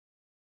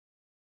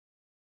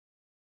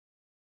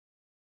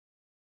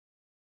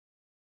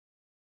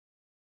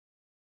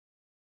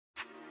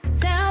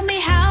Tell me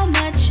how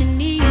much you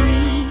need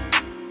me.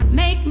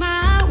 Make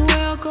my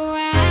world go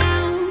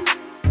round.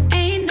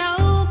 Ain't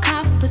no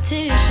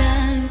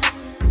competition.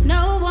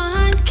 No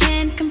one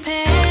can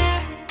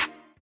compare.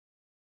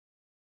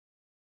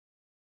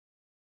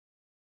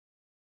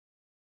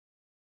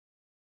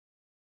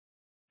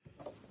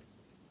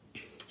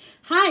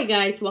 Hi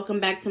guys, welcome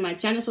back to my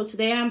channel. So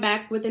today I'm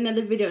back with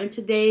another video, and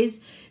today's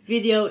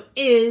video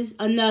is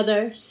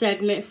another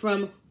segment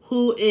from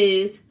Who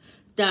Is ...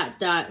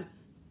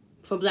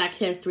 for Black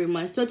History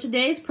Month. So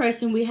today's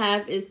person we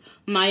have is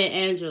Maya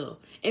Angelou.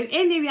 If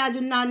any of y'all do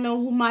not know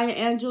who Maya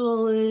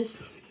Angelou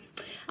is,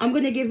 I'm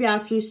going to give y'all a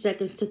few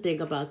seconds to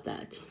think about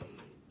that.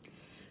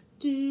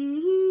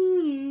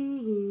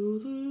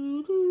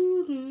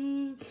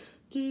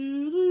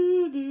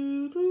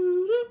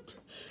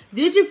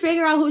 Did you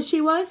figure out who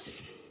she was?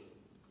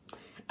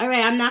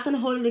 Alright, I'm not going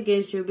to hold it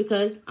against you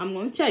because I'm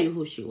going to tell you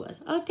who she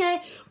was.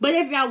 Okay? But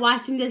if y'all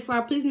watching this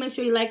far, please make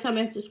sure you like,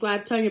 comment,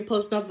 subscribe, turn your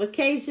post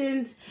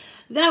notifications.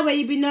 That way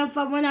you'll be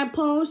notified when I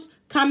post.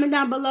 Comment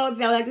down below if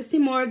y'all like to see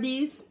more of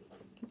these.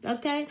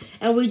 Okay?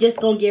 And we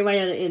just going to get right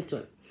into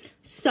it.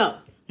 So,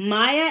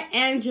 Maya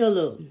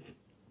Angelou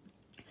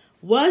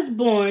was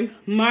born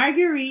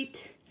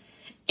Marguerite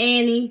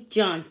Annie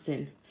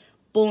Johnson.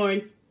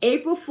 Born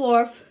April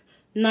 4th,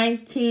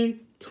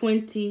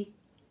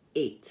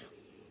 1928.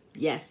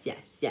 Yes.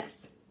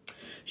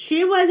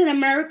 She was an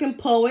American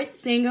poet,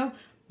 singer,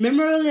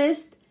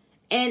 memorialist,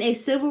 and a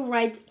civil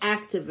rights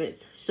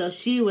activist. So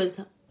she was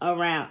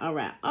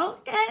around.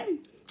 Okay.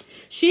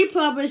 She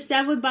published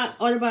several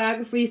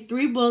autobiographies,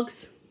 3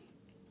 books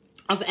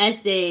of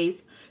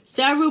essays,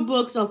 several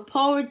books of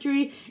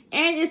poetry,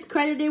 and is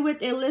credited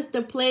with a list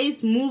of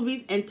plays,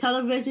 movies, and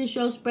television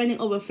shows spanning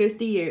over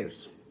 50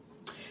 years.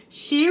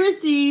 She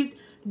received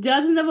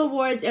dozens of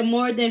awards and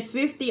more than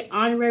 50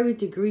 honorary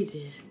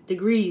degrees.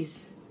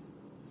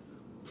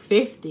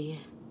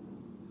 50.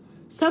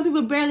 Some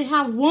people barely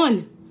have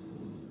one.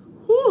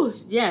 Whew.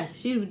 Yes,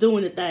 she was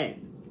doing the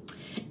thing.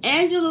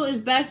 Angelou is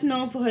best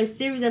known for her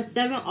series of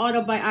 7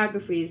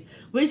 autobiographies,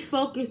 which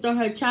focused on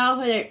her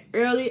childhood and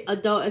early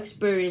adult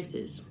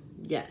experiences.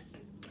 Yes.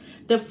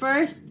 The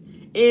first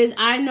is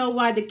I Know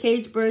Why the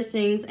Caged Bird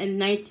Sings in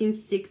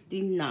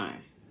 1969.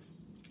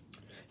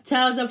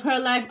 Tells of her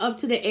life up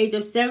to the age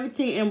of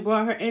 17 and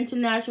brought her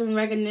international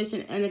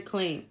recognition and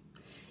acclaim.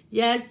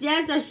 Yes,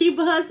 so she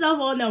put herself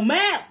on the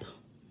map.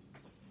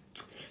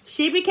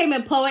 She became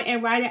a poet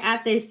and writer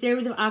after a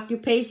series of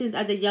occupations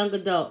as a young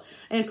adult,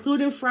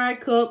 including fry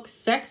cook,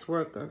 sex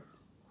worker,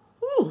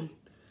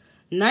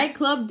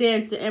 nightclub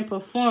dancer, and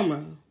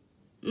performer.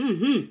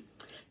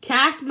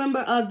 Cast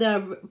member of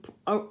the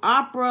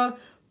opera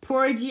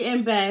Porgy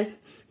and Bess,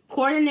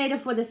 coordinator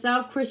for the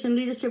South Christian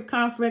Leadership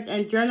Conference,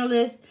 and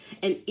journalist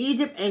in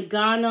Egypt and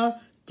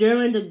Ghana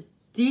during the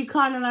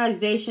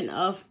decolonization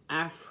of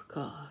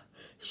Africa.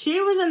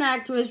 She was an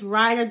actress,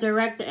 writer,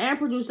 director, and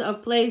producer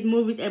of plays,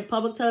 movies, and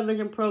public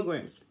television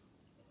programs.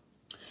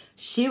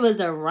 She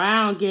was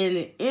around getting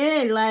it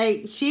in.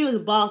 Like, she was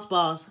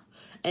boss.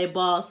 A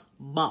boss.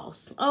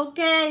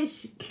 Okay?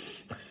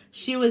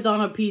 She was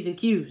on her P's and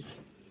Q's.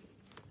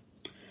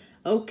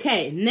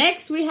 Okay,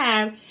 next we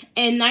have,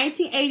 in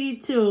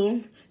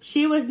 1982,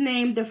 she was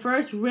named the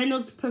first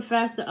Reynolds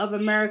Professor of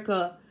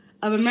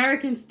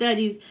American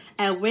Studies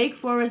at Wake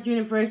Forest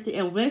University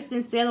in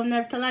Winston-Salem,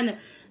 North Carolina.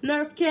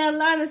 North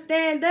Carolina,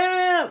 stand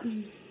up!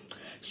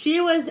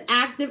 She was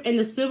active in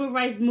the civil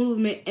rights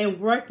movement and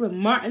worked with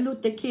Martin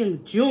Luther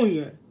King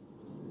Jr.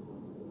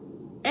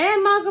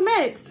 and Malcolm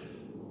X.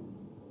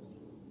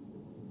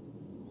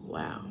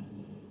 Wow.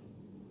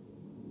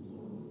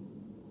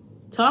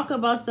 Talk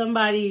about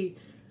somebody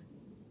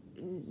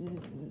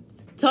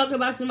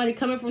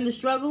coming from the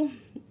struggle.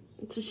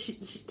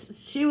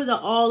 She was an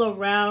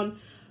all-around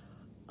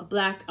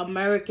Black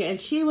American, and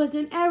she was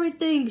in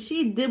everything.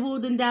 She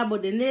dibbled and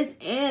dabbled in this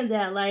and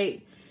that,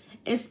 like,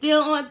 and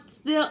still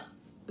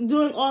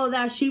doing all of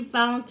that. She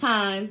found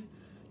time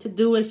to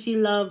do what she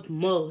loved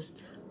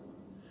most,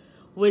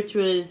 which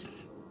was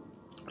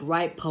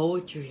write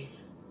poetry.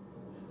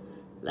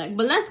 Like,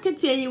 but let's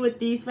continue with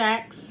these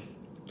facts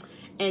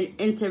and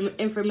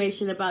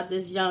information about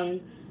this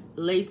young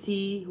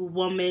lady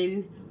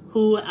woman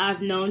who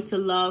I've known to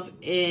love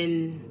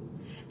and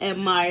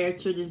admire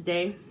to this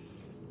day.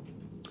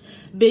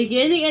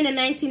 Beginning in the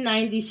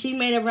 1990s, she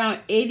made around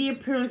 80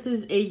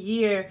 appearances a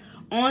year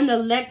on the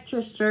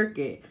lecture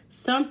circuit,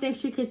 something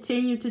she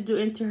continued to do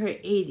into her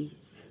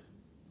 80s.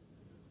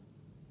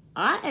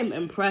 I am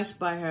impressed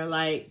by her.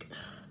 Like,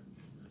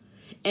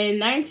 in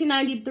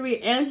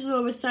 1993,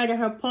 Angelou recited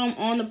her poem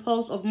On the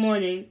Post of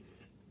Mourning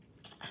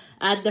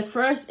at the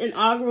first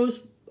inaugural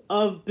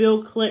of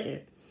Bill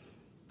Clinton.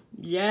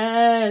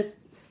 Yes.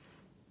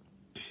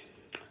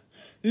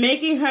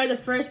 Making her the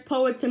first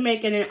poet to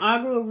make an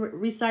inaugural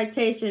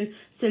recitation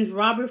since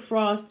Robert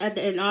Frost at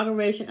the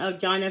inauguration of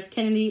John F.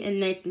 Kennedy in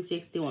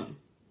 1961.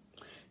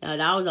 Now,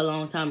 that was a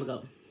long time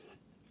ago.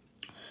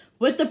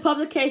 With the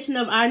publication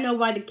of I Know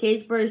Why the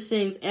Caged Bird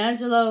Sings,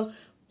 Angelou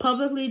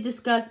publicly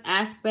discussed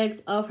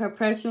aspects of her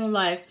personal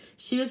life.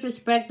 She was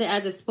respected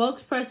as a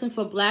spokesperson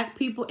for Black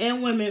people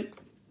and women.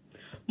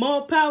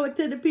 More power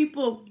to the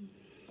people.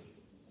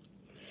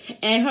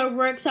 And her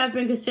works have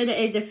been considered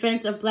a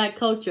defense of Black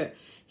culture.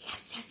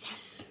 Yes, yes,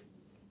 yes.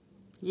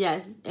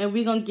 Yes, and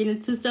we're going to get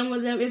into some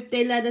of them if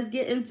they let us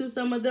get into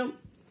some of them.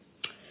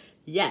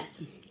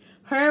 Yes.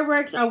 Her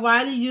works are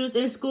widely used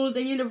in schools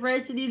and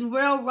universities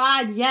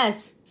worldwide.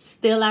 Yes,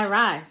 Still I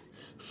Rise,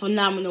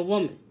 Phenomenal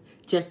Woman,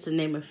 just to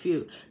name a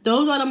few.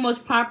 Those are the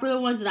most popular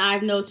ones that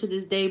I know to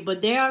this day,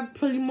 but there are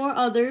plenty more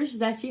others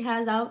that she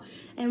has out,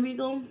 and we're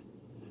going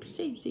to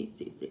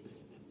see.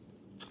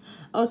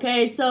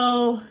 Okay,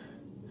 so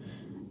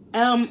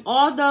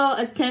although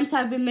attempts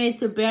have been made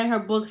to ban her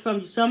books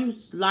from some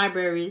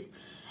libraries,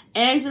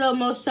 Angelou's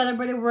most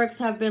celebrated works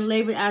have been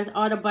labeled as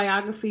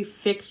autobiography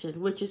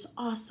fiction, which is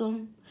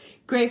awesome.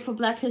 Great for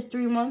Black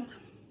History Month.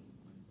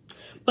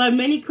 But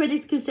many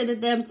critics consider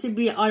them to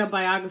be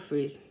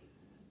autobiographies.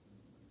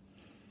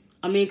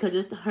 I mean, because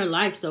it's her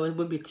life, so it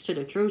would be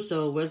considered true,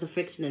 so where's the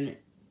fiction in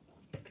it?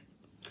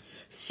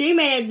 She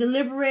made a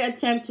deliberate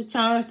attempt to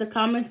challenge the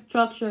common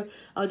structure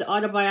of the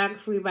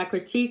autobiography by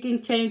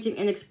critiquing, changing,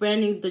 and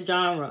expanding the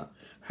genre.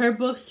 Her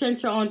books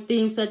center on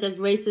themes such as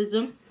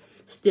racism,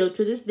 still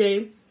to this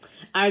day,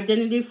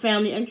 identity,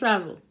 family, and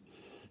travel.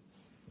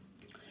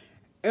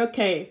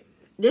 Okay,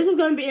 this is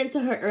going to be into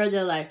her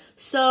earlier life.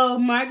 So,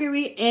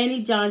 Marguerite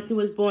Annie Johnson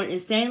was born in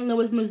St.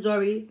 Louis,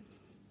 Missouri,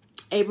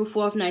 April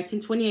 4th,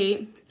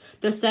 1928.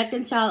 The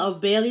second child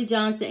of Bailey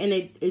Johnson,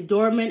 a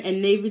doorman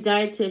and Navy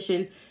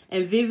dietitian,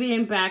 and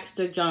Vivian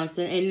Baxter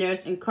Johnson, a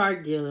nurse and car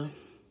dealer.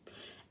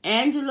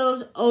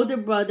 Angelou's older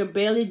brother,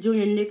 Bailey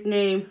Jr.,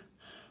 nicknamed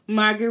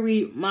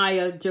Marguerite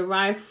Maya,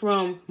 derived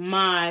from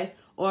Mai,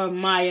 or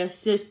Maya,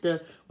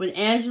 sister. When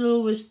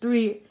Angelou was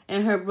 3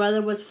 and her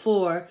brother was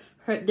 4,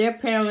 their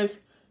parents'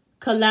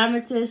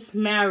 calamitous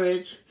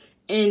marriage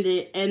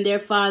ended, and their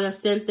father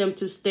sent them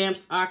to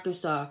Stamps,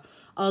 Arkansas,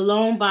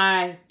 alone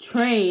by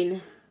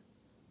train.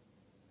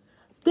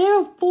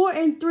 They're 4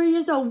 and 3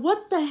 years old.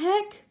 What the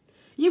heck?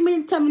 You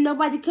mean to tell me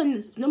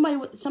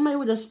somebody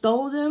would have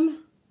stole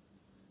them?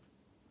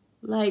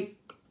 Like,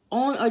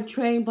 on a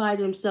train by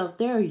themselves.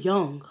 They're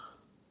young.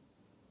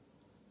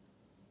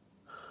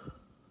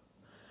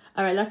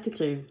 Alright, let's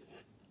continue.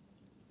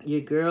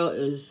 Your girl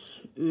is...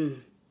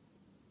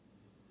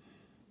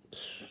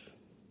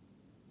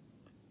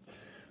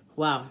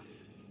 Wow.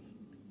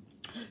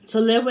 To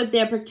live with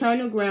their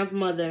paternal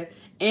grandmother,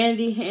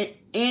 Annie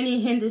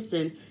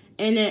Henderson,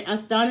 and an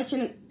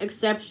astonishing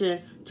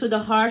exception to the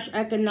harsh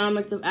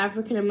economics of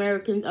African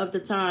Americans of the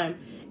time.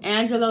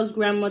 Angelou's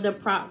grandmother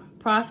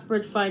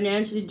prospered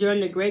financially during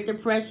the Great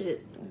Depression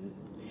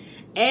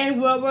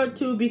and World War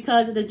II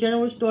because of the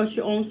general store she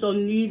owned so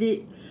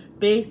needed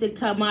basic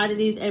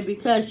commodities, and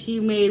because she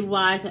made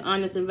wise and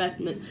honest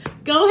investments.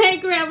 Go ahead,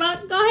 Grandma.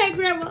 Go ahead,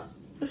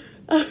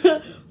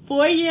 Grandma.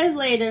 4 years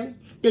later,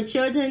 the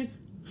children's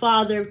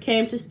father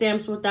came to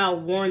Stamps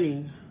without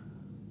warning.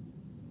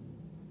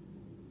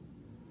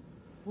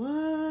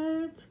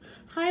 What?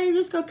 How you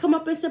just gonna come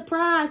up and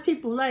surprise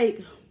people?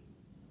 Like,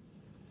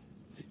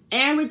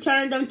 and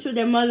returned them to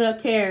their mother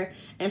care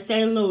in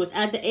St. Louis.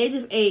 At the age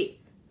of 8,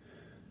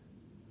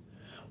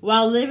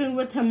 while living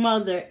with her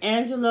mother,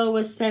 Angelou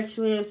was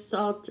sexually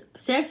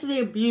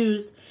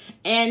abused,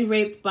 and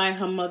raped by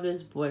her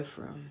mother's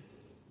boyfriend.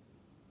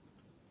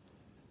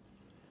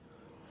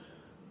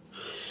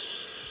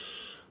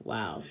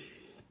 Wow.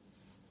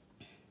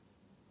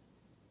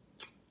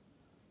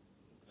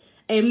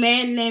 A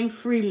man named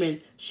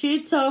Freeman.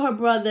 She told her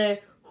brother,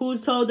 who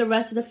told the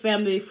rest of the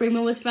family.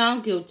 Freeman was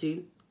found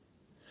guilty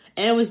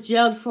and was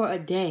jailed for a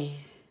day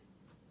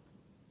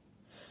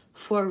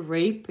for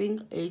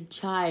raping a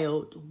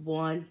child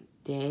 1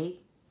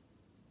 day.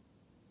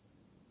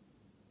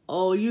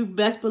 Oh, you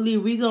best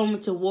believe we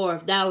going to war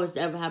if that was to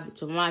ever happen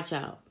to my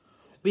child.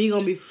 We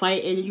going to be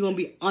fighting. You going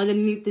to be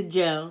underneath the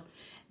jail,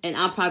 and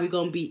I'm probably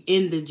going to be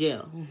in the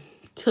jail.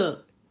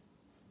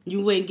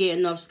 You ain't getting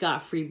enough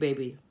scot-free,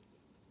 baby.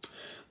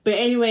 But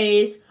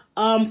anyways,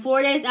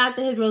 4 days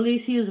after his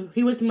release,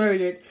 he was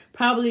murdered,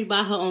 probably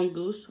by her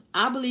uncles.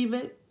 I believe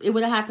it. It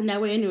would have happened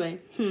that way anyway.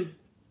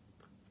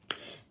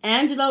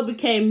 Angelou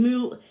became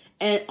mute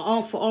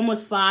for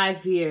almost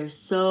 5 years.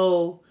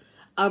 So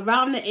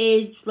around the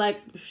age, like,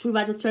 she was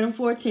about to turn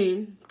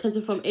 14, because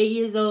from 8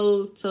 years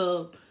old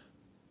to,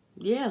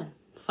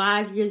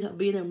 5 years of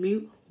being a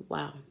mute.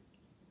 Wow.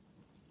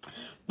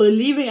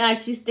 Believing,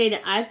 as she stated,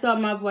 I thought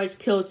my voice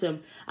killed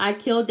him. I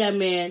killed that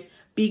man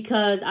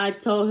because I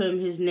told him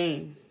his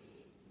name.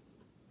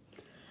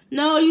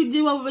 No, you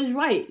did what was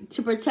right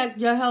to protect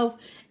your health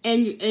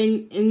and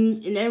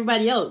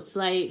everybody else.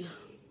 Like,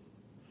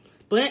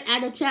 but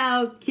as a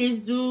child, kids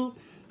do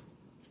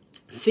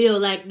feel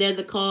like they're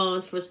the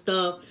cause for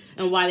stuff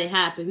and why they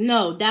happen.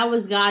 No, that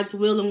was God's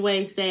will and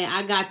way saying,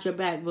 I got your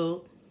back,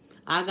 boo.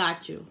 I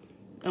got you.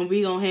 And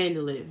we gonna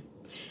handle it.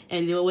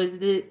 And it was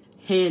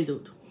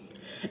handled.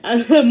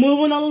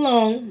 Moving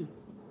along.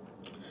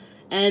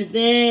 And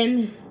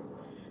then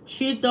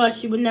She thought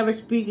she would never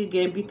speak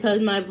again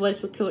because my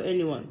voice would kill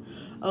anyone.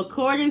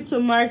 According to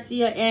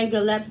Marcia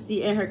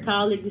Angelepsy and her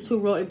colleagues who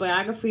wrote a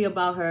biography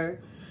about her,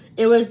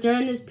 it was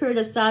during this period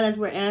of silence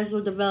where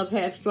Angelou developed her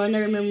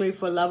extraordinary memory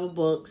for love of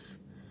books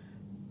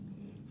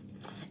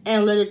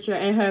and literature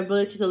and her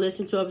ability to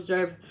listen to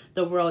observe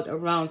the world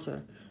around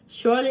her.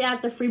 Shortly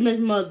after Freeman's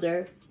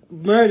mother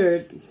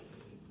murdered,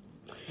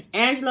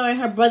 Angela and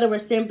her brother were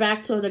sent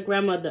back to the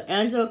grandmother.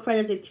 Angela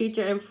credits a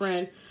teacher and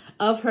friend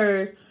of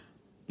hers,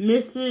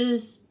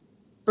 Mrs.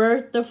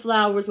 Bertha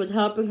Flowers, with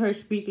helping her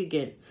speak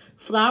again.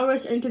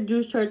 Flowers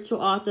introduced her to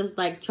authors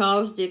like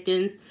Charles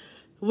Dickens,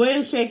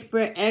 William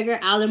Shakespeare, Edgar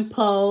Allan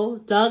Poe,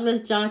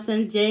 Douglas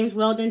Johnson, James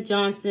Weldon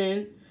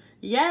Johnson.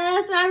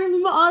 Yes, I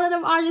remember all of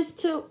them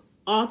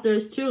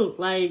authors too.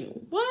 Like,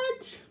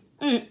 what?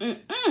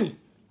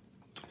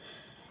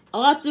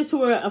 Authors who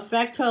will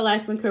affect her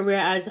life and career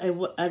as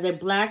a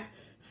black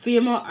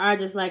female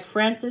artist like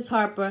Frances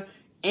Harper,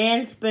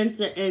 Anne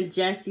Spencer, and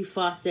Jessie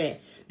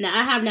Fawcett. Now,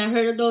 I have not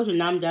heard of those,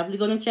 and I'm definitely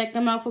going to check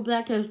them out for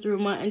Black History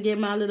Month and get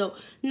my little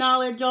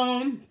knowledge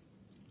on.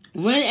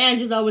 When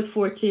Angela was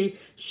 14,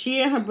 she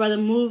and her brother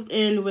moved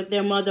in with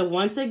their mother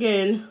once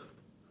again.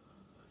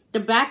 The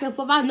back and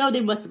forth, I know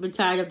they must have been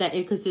tired of that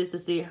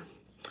inconsistency.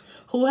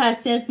 Who has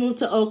since moved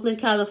to Oakland,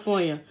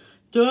 California.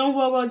 During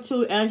World War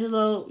II,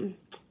 Angela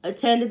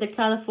attended the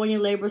California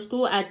Labor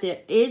School. At the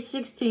age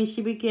 16,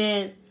 she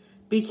became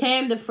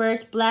the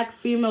first black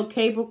female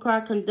cable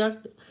car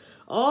conductor.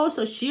 Oh,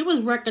 so she was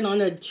working on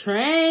the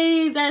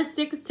trains at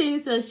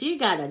 16, so she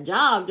got a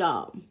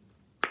job.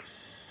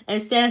 In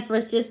San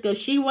Francisco,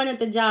 she wanted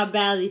the job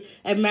badly,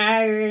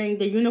 admiring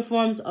the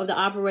uniforms of the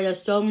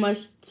operators so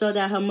much so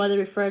that her mother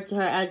referred to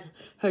her as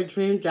her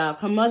dream job.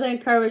 Her mother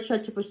encouraged her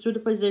to pursue the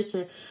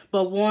position,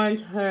 but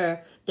warned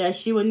her that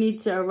she would need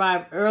to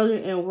arrive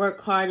early and work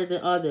harder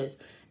than others.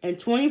 In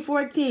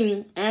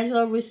 2014,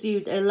 Angela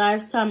received a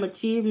Lifetime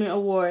Achievement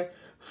Award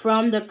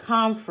from the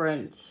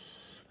Conference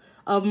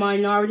of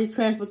Minority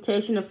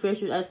Transportation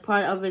Officials as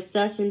part of a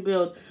session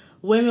billed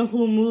Women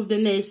Who Move the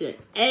Nation.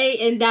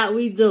 And that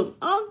we do.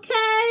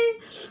 Okay.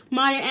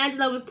 Maya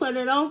Angelou was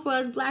putting it on for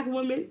us black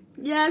women.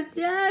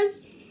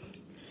 Yes.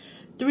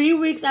 3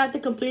 weeks after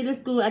completing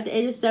school at the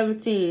age of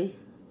 17,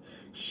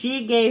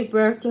 she gave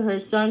birth to her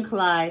son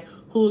Clyde,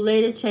 who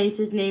later changed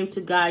his name to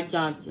Guy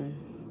Johnson.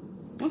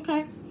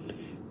 Okay.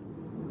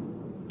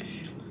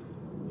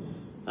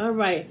 All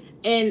right.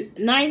 In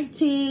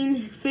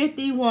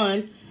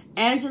 1951,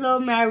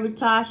 Angelou married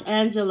Tosh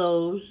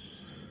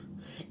Angelos,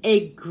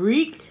 a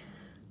Greek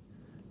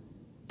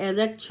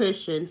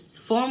electrician,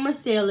 former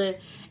sailor,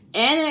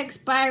 and an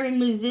aspiring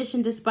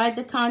musician, despite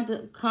the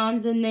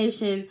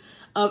condemnation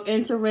of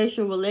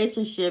interracial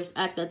relationships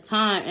at the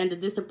time and the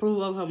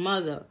disapproval of her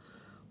mother.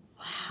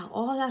 Wow,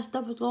 all that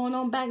stuff was going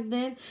on back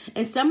then,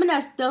 and some of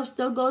that stuff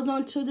still goes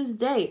on to this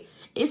day.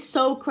 It's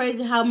so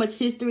crazy how much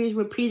history is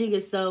repeating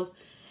itself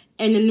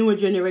in the newer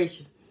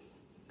generation.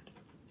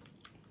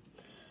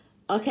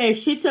 Okay,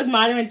 she took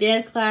modern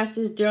dance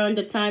classes during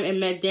the time and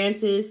met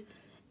dancers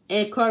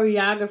and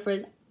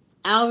choreographers.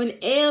 Alvin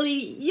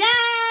Ailey,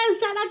 yes!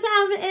 Shout out to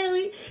Alvin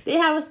Ailey. They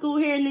have a school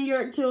here in New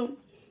York too.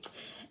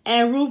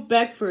 And Ruth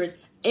Beckford.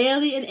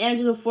 Ailey and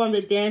Angela formed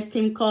a dance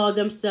team called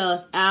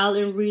themselves Al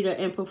and Rita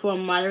and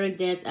performed modern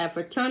dance at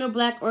fraternal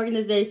black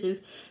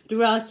organizations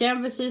throughout San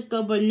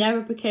Francisco, but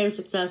never became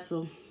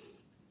successful.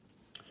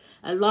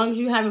 As long as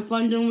you're having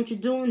fun doing what you're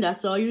doing,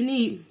 that's all you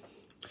need.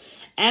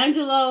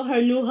 Angela,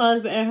 her new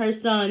husband, and her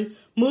son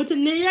moved to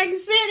New York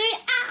City.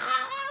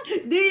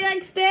 New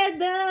York,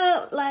 stand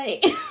up.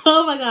 Like,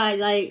 oh my God.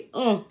 Like,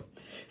 oh.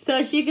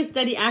 So she could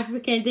study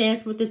African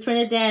dance with the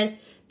Trinidad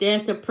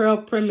dancer Pearl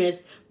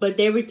Primus, but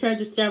they returned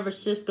to San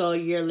Francisco a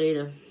year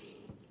later.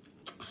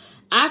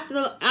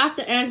 After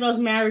Angelou's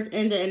marriage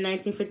ended in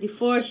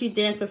 1954, she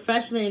danced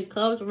professionally in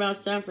clubs around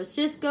San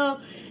Francisco,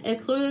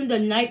 including the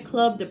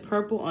nightclub The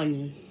Purple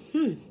Onion,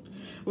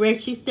 where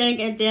she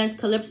sang and danced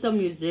calypso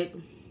music.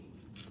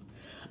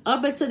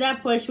 Up until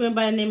that point, she went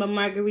by the name of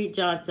Marguerite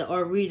Johnson,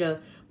 or Rita,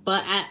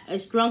 but at a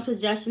strong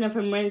suggestion of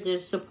her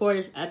manager's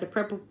supporters at the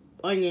Purple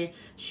Onion,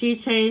 she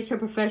changed her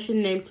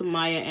professional name to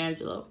Maya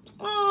Angelou.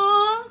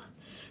 Aww.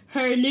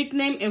 Her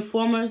nickname and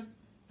former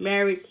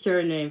married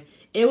surname.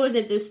 It was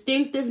a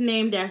distinctive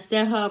name that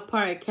set her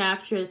apart and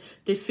captured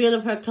the feel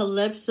of her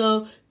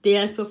calypso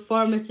dance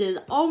performances.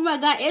 Oh my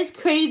God, it's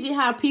crazy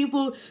how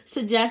people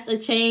suggest a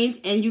change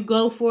and you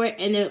go for it,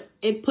 and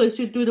it puts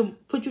you through the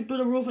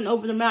roof and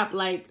over the map.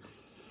 Like,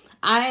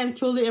 I am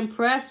truly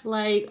impressed.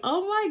 Like,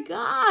 oh my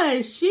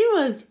gosh, she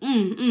was,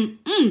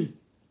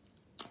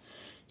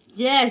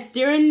 Yes,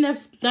 during the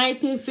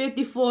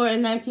 1954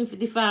 and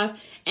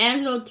 1955,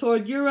 Angelou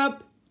toured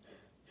Europe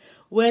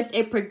with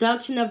a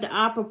production of the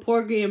opera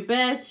Porgy and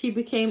Bess. She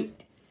began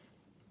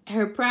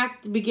her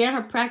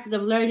practice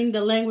of learning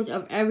the language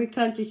of every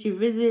country she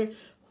visited.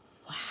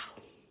 Wow.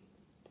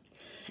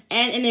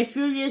 And in a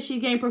few years, she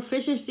gained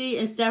proficiency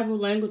in several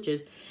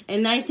languages.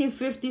 In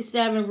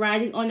 1957,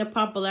 riding on the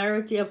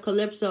popularity of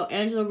calypso,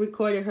 Angelou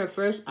recorded her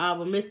first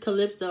album, Miss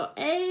Calypso,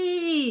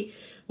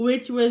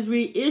 which was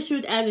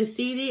reissued as a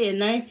CD in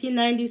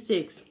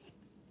 1996.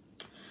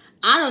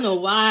 I don't know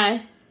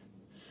why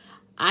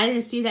I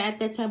didn't see that at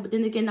that time, but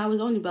then again, I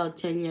was only about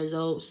 10 years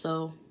old,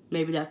 so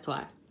maybe that's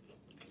why.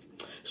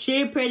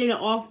 She appeared in an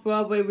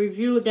off-Broadway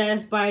review that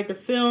inspired the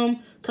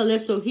film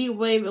Calypso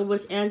Heatwave, in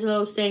which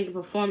Angelou sang and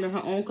performed in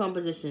her own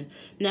composition.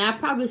 Now, I've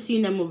probably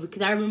seen that movie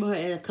because I remember her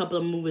in a couple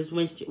of movies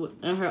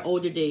in her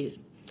older days.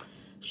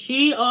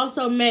 She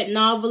also met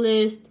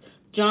novelist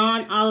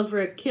John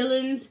Oliver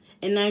Killens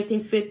in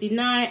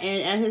 1959,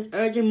 and at his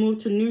urging moved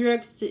to New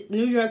York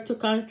to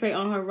concentrate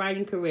on her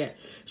writing career.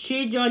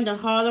 She joined the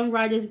Harlem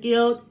Writers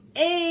Guild,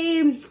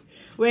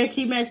 where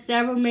she met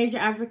several major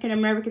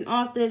African-American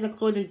authors,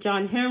 including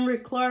John Henry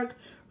Clark,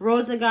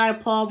 Rosa Guy,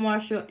 Paul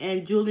Marshall,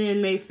 and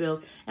Julian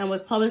Mayfield, and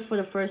was published for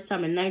the first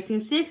time in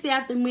 1960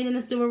 after meeting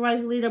the civil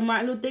rights leader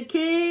Martin Luther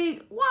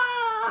King.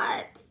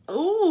 What?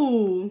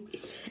 Ooh.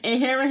 And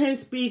hearing him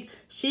speak,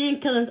 she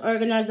and Killens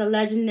organized a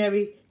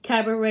legendary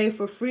cabaret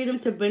for freedom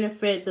to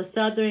benefit the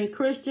Southern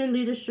Christian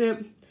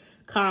Leadership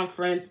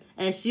Conference,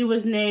 and she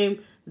was named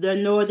the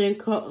Northern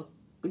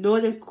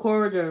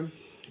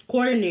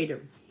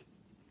Coordinator.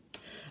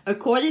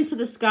 According to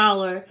the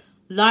scholar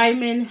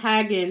Lyman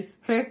Hagen,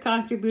 her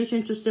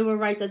contribution to civil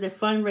rights as a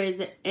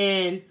fundraiser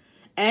and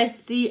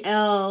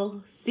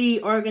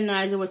SCLC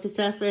organizer was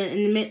successful and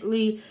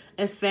immensely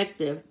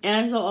effective.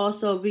 Angelou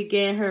also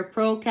began her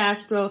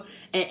pro-Castro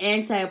and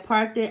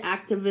anti-apartheid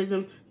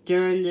activism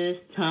during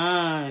this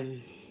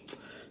time.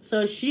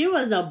 So she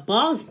was a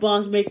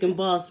boss making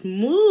boss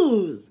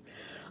moves.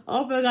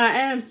 Oh my God,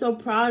 I am so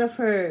proud of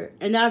her.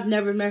 And I've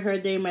never met her a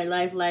day in my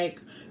life.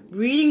 Like,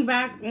 reading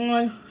back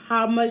on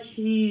how much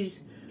she's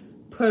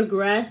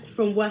progressed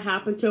from what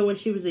happened to her when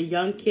she was a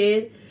young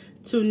kid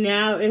to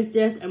now, it's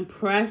just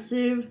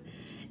impressive.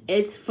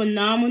 It's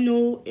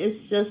phenomenal.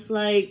 It's just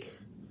like,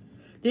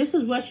 this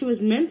is what she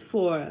was meant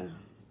for.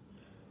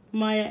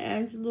 Maya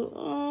Angelou.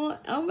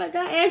 Oh my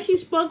God. And she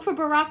spoke for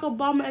Barack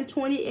Obama in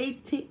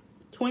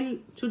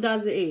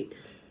 2008.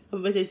 I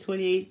was going to say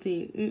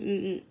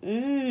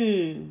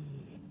 2018.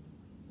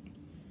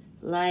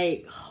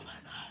 Like, oh my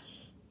gosh.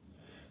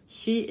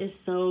 She is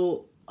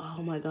so,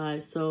 oh my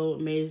God, so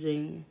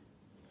amazing.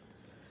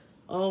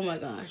 Oh my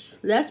gosh.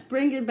 Let's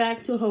bring it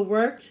back to her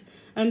works,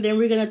 and then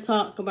we're going to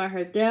talk about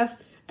her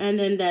death, and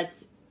then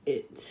that's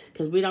it,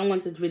 because we don't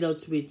want this video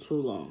to be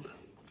too long.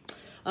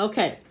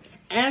 Okay.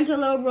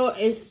 Angelou wrote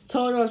a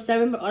total of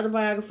 7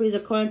 autobiographies,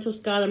 according to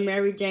scholar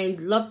Mary Jane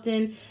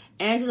Lupton.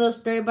 Angelou's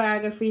third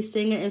biography,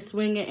 Singing and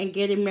Swinging and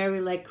Getting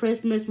Married Like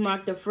Christmas,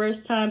 marked the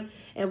first time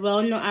a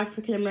well-known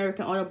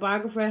African-American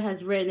autobiographer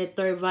has written a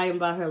third volume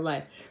about her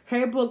life.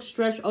 Her books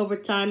stretch over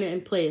time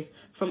and place,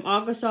 from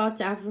Arkansas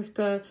to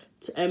Africa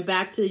and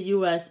back to the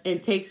U.S.,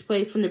 and takes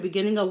place from the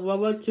beginning of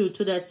World War II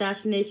to the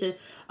assassination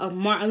of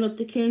Martin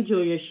Luther King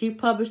Jr. She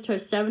published her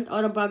 7th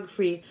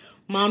autobiography,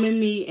 Mom and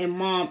Me and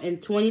Mom, in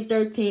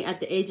 2013 at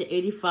the age of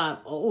 85.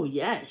 Oh,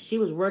 yes, she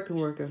was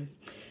working.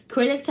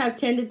 Critics have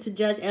tended to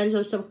judge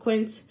Angelou's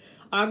subsequent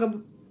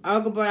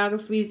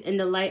autobiographies in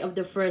the light of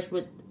the first,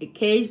 with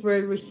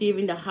Cageburg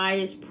receiving the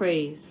highest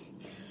praise.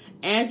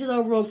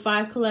 Angelou wrote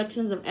 5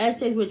 collections of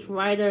essays, which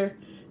writer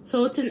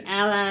Hilton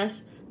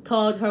Atlas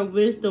called her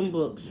wisdom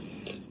books,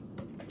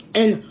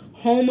 and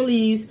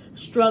homilies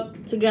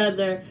struck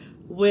together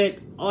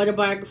with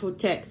autobiographical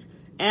texts.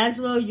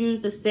 Angelou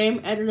used the same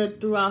editor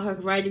throughout her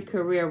writing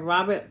career,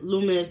 Robert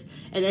Loomis,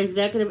 an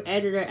executive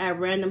editor at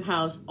Random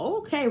House.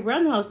 Okay,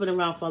 Random House has been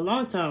around for a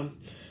long time.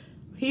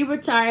 He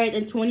retired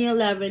in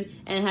 2011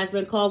 and has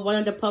been called one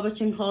of the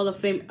Publishing Hall of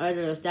Fame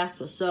editors. That's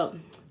what's up.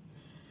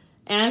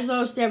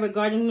 Angelou said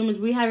regarding Loomis,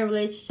 "We have a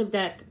relationship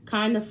that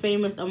kind of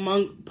famous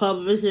among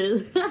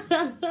publishers."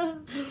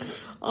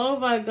 Oh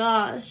my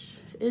gosh.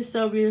 It's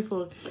so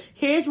beautiful.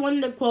 Here's one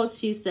of the quotes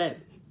she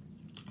said.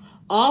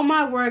 "All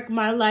my work,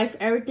 my life,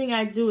 everything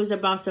I do is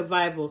about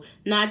survival.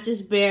 Not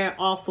just bare,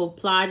 awful,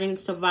 plodding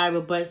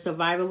survival, but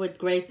survival with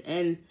grace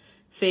and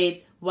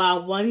faith.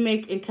 While one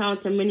may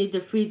encounter many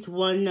defeats,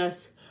 one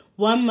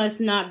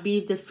must not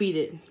be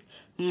defeated."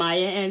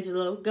 Maya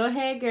Angelou. Go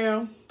ahead,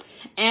 girl.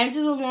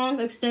 Angelou's long,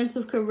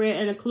 extensive career,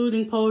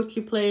 including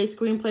poetry, plays,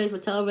 screenplays for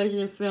television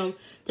and film,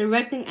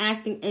 directing,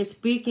 acting, and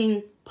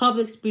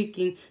public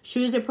speaking. She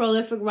was a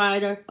prolific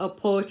writer of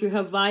poetry.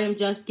 Her volume,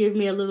 Just Give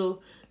Me a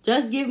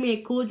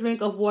Cool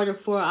Drink of Water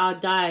for I'll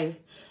Die,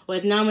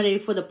 was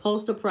nominated for the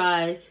Pulitzer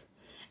Prize,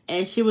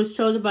 and she was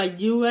chosen by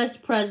U.S.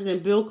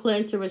 President Bill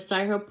Clinton to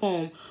recite her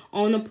poem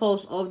on the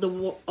post of the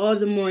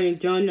morning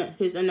during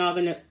his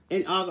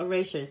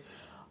inauguration.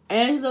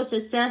 Angelou's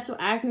successful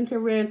acting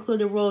career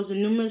included roles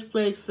in numerous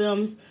plays,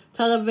 films,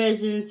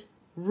 televisions,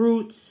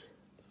 Roots,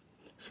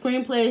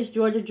 screenplays.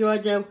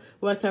 Georgia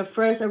was her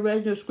first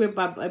original script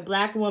by a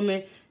black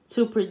woman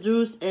to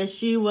produce, and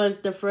she was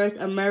the first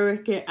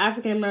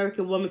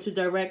African-American woman to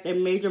direct a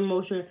major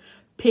motion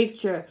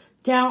picture,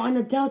 Down on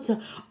the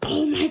Delta.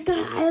 Oh my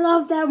God, I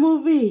love that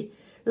movie.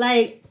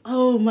 Like,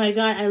 oh my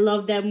God, I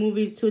love that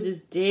movie to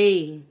this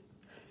day.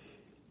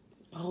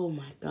 Oh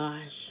my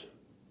gosh.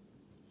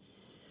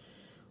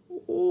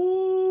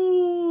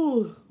 Ooh.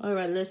 Whew. All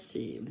right, let's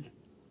see.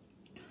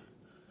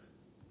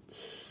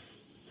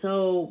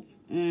 So,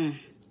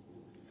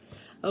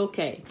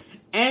 okay.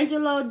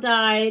 Angelou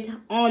died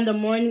on the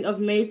morning of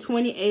May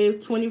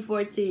 28th,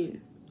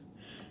 2014.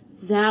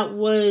 It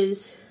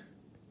was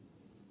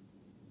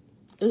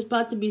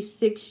about to be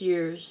 6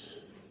 years.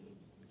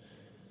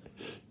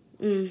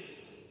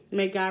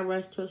 May God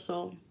rest her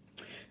soul.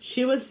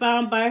 She was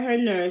found by her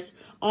nurse.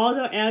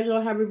 Although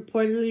Angelou had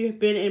reportedly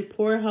been in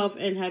poor health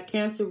and had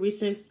canceled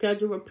recent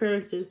scheduled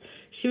appearances,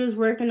 she was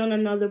working on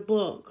another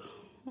book.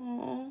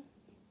 Aww.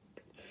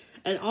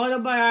 An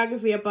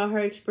autobiography about her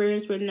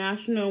experience with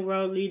national and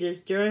world leaders.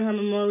 During her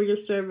memorial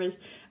service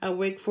at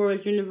Wake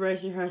Forest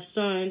University, her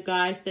son,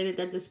 Guy, stated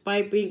that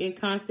despite being in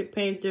constant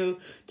pain due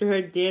to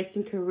her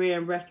dancing career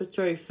and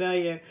respiratory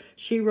failure,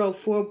 she wrote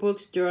 4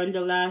 books during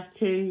the last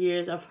 10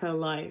 years of her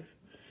life.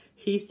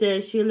 He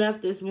said she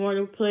left this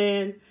mortal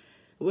plane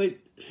with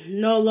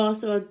no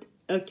loss of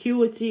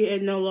acuity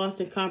and no loss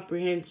in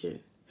comprehension.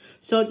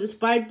 So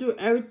despite through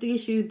everything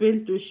she's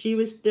been through, she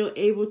was still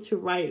able to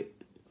write,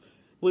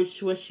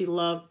 which was she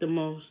loved the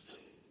most.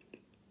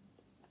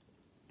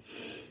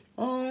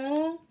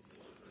 Oh,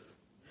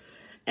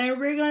 and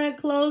we're gonna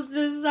close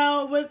this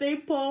out with a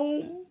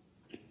poem.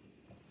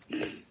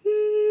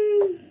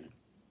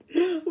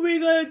 We're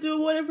gonna do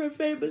one of her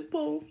famous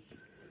poems,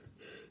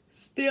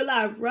 "Still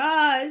I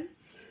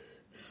Rise"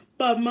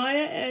 by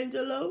Maya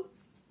Angelou.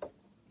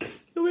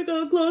 And we're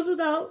gonna close it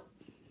out.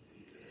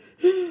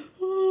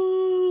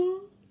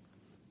 Oh.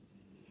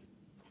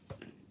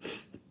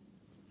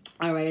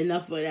 All right,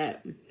 enough of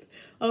that.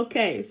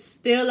 Okay,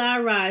 "Still I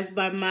Rise"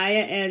 by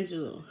Maya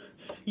Angelou.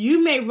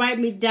 You may write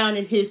me down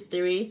in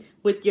history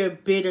with your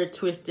bitter,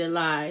 twisted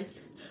lies.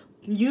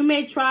 You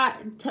may try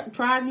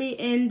me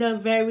in the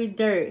very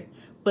dirt,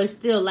 but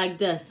still like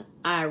dust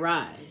I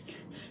rise.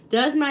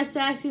 Does my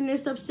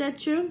sassiness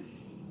upset you?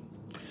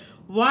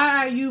 Why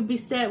are you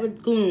beset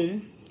with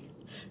gloom?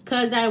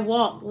 'Cause I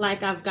walk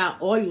like I've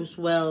got oil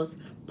wells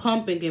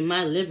pumping in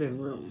my living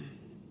room.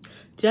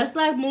 Just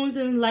like moons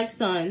and like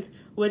suns,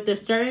 with the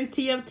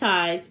certainty of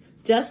tides,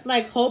 just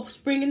like hope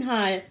springing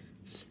high,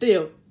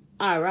 still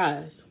I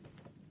rise.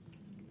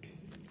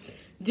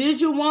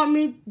 Did you want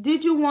me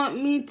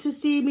to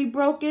see me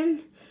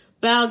broken?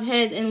 Bowed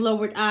head and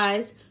lowered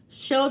eyes,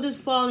 shoulders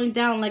falling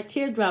down like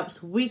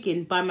teardrops,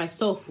 weakened by my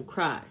soulful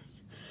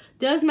cries.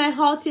 Does my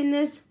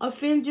haughtiness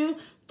offend you?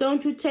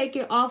 Don't you take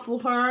it awful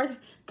hard?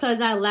 'Cause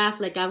I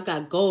laugh like I've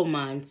got gold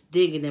mines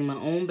digging in my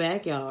own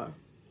backyard.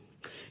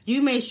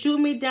 You may shoot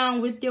me down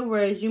with your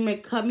words, you may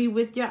cut me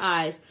with your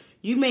eyes,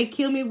 you may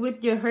kill me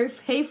with your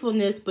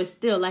hatefulness, but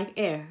still like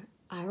air,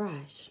 I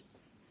rise.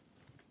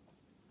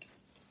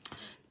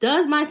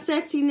 Does my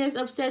sexiness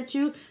upset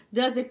you?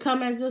 Does it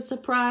come as a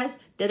surprise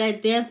that I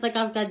dance like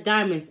I've got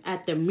diamonds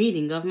at the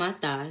meeting of my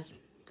thighs?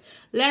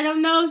 Let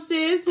them know,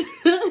 sis.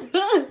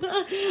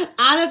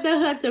 Out of the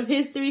huts of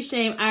history,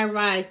 shame, I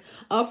rise.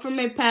 Up from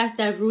a past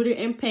that's rooted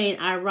in pain,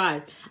 I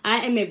rise. I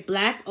am a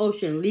black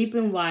ocean,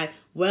 leaping wide,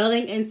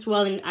 welling and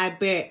swelling, I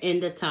bear in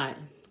the tide.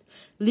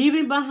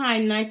 Leaving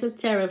behind nights of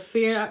terror,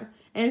 fear,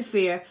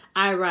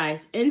 I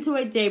rise. Into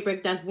a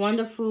daybreak that's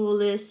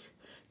wonderfulest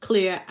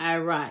clear, I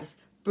rise.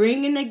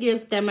 Bringing the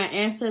gifts that my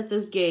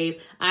ancestors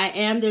gave, I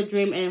am the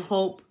dream and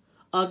hope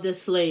of the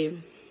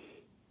slave.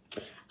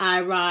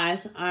 I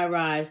rise, I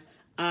rise,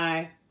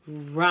 I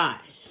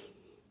rise.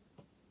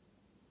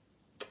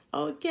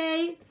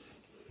 Okay.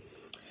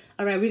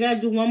 All right, we got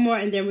to do one more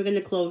and then we're going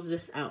to close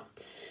this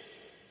out.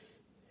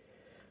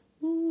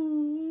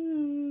 Ooh.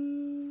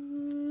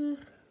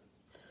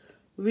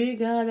 We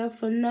got a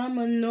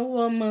phenomenal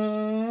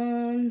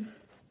woman.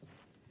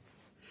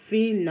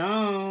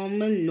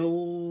 Phenomenal.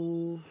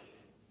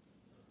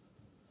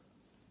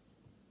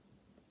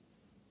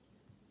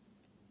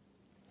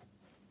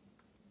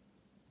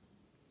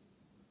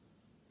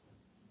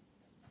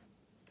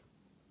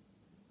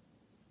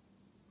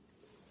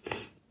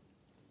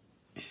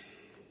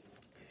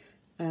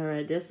 All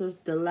right, this is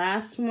the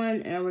last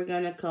one, and we're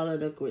going to call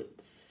it a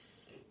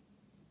quits.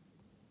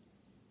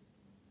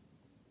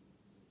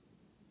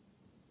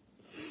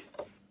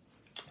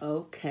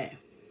 Okay.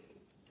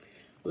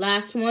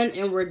 Last one,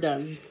 and we're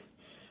done.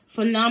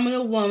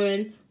 Phenomenal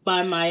Woman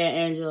by Maya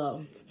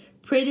Angelou.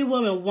 Pretty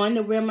woman,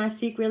 wonder where my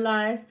secret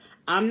lies.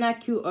 I'm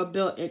not cute or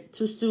built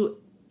to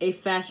suit a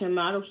fashion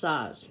model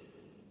size.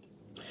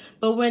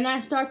 But when I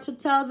start to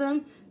tell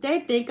them,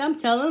 they think I'm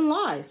telling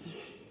lies.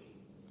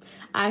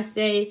 I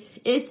say,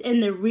 it's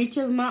in the reach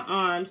of my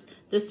arms,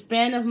 the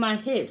span of my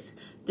hips,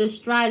 the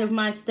stride of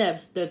my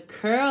steps, the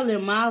curl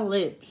in my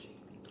lips.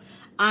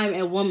 I'm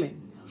a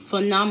woman,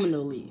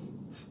 phenomenal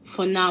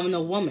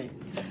woman.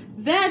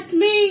 That's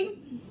me.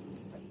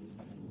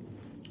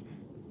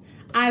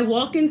 I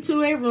walk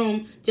into a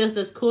room just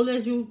as cool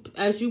as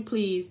you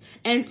please,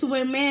 and to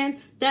a man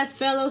that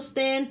fellow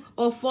stand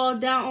or fall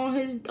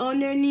down on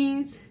their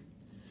knees.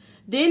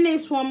 Then they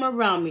swarm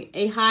around me,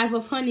 a hive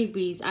of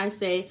honeybees. I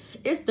say,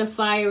 it's the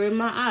fire in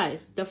my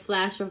eyes, the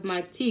flash of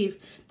my teeth,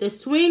 the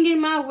swing in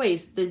my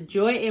waist, the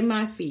joy in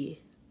my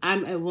feet.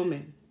 I'm a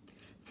woman,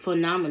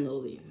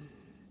 phenomenally.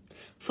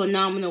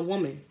 phenomenal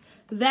woman.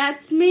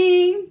 That's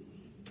me.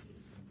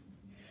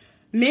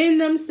 Men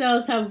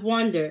themselves have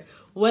wondered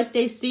what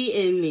they see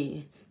in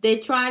me. They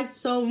try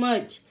so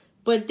much,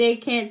 but they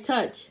can't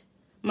touch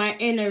my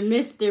inner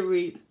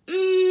mystery.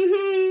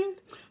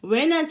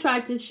 When I try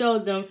to show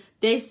them,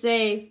 they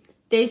say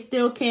they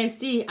still can't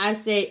see. I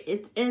say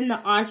it's in the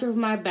arch of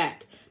my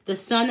back, the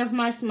sun of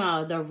my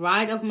smile, the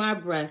ride of my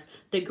breast,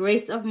 the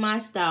grace of my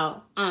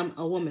style. I'm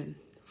a woman.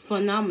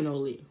 Phenomenal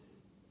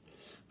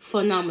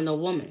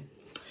woman.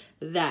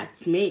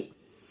 That's me.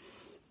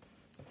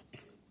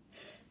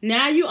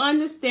 Now you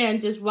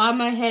understand just why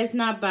my head's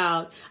not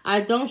bowed. I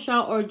don't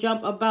shout or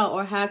jump about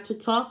or have to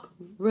talk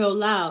real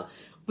loud.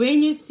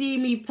 When you see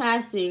me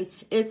passing,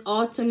 it's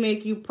all to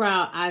make you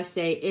proud. I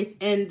say it's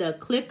in the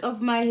click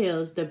of my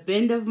heels, the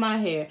bend of my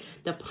hair,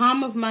 the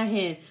palm of my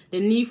hand, the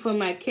need for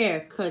my care,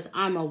 'cause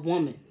I'm a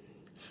woman.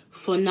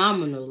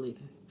 Phenomenal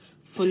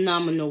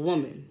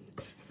woman.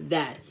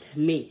 That's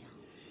me.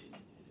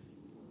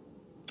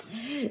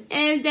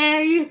 And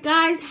there you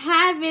guys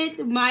have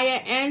it.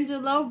 Maya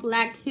Angelou,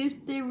 Black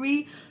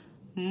History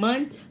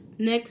Month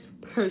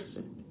next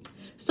person.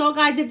 So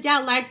guys, if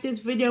y'all like this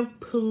video,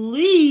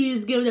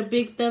 please give it a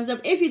big thumbs up.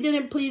 If you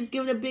didn't, please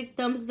give it a big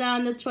thumbs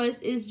down. The choice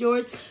is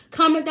yours.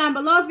 Comment down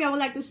below if y'all would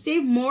like to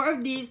see more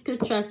of these,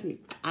 because trust me,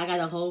 I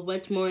got a whole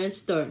bunch more in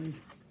store.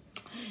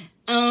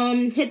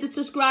 Hit the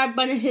subscribe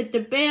button, hit the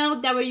bell.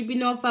 That way you'll be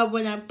notified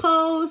when I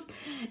post.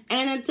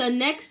 And until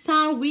next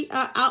time, we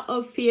are out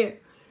of here.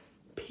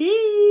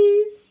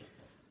 Peace.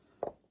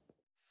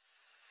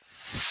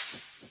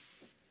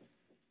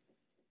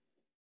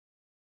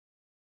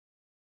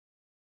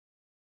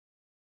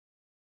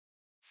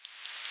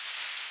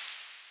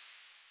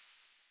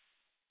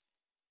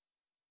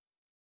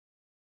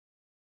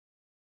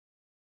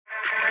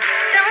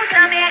 Don't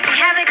tell me I can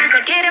have it, 'cause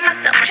I get it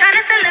myself. Trying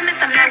to set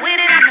limits, I'm not with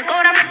it.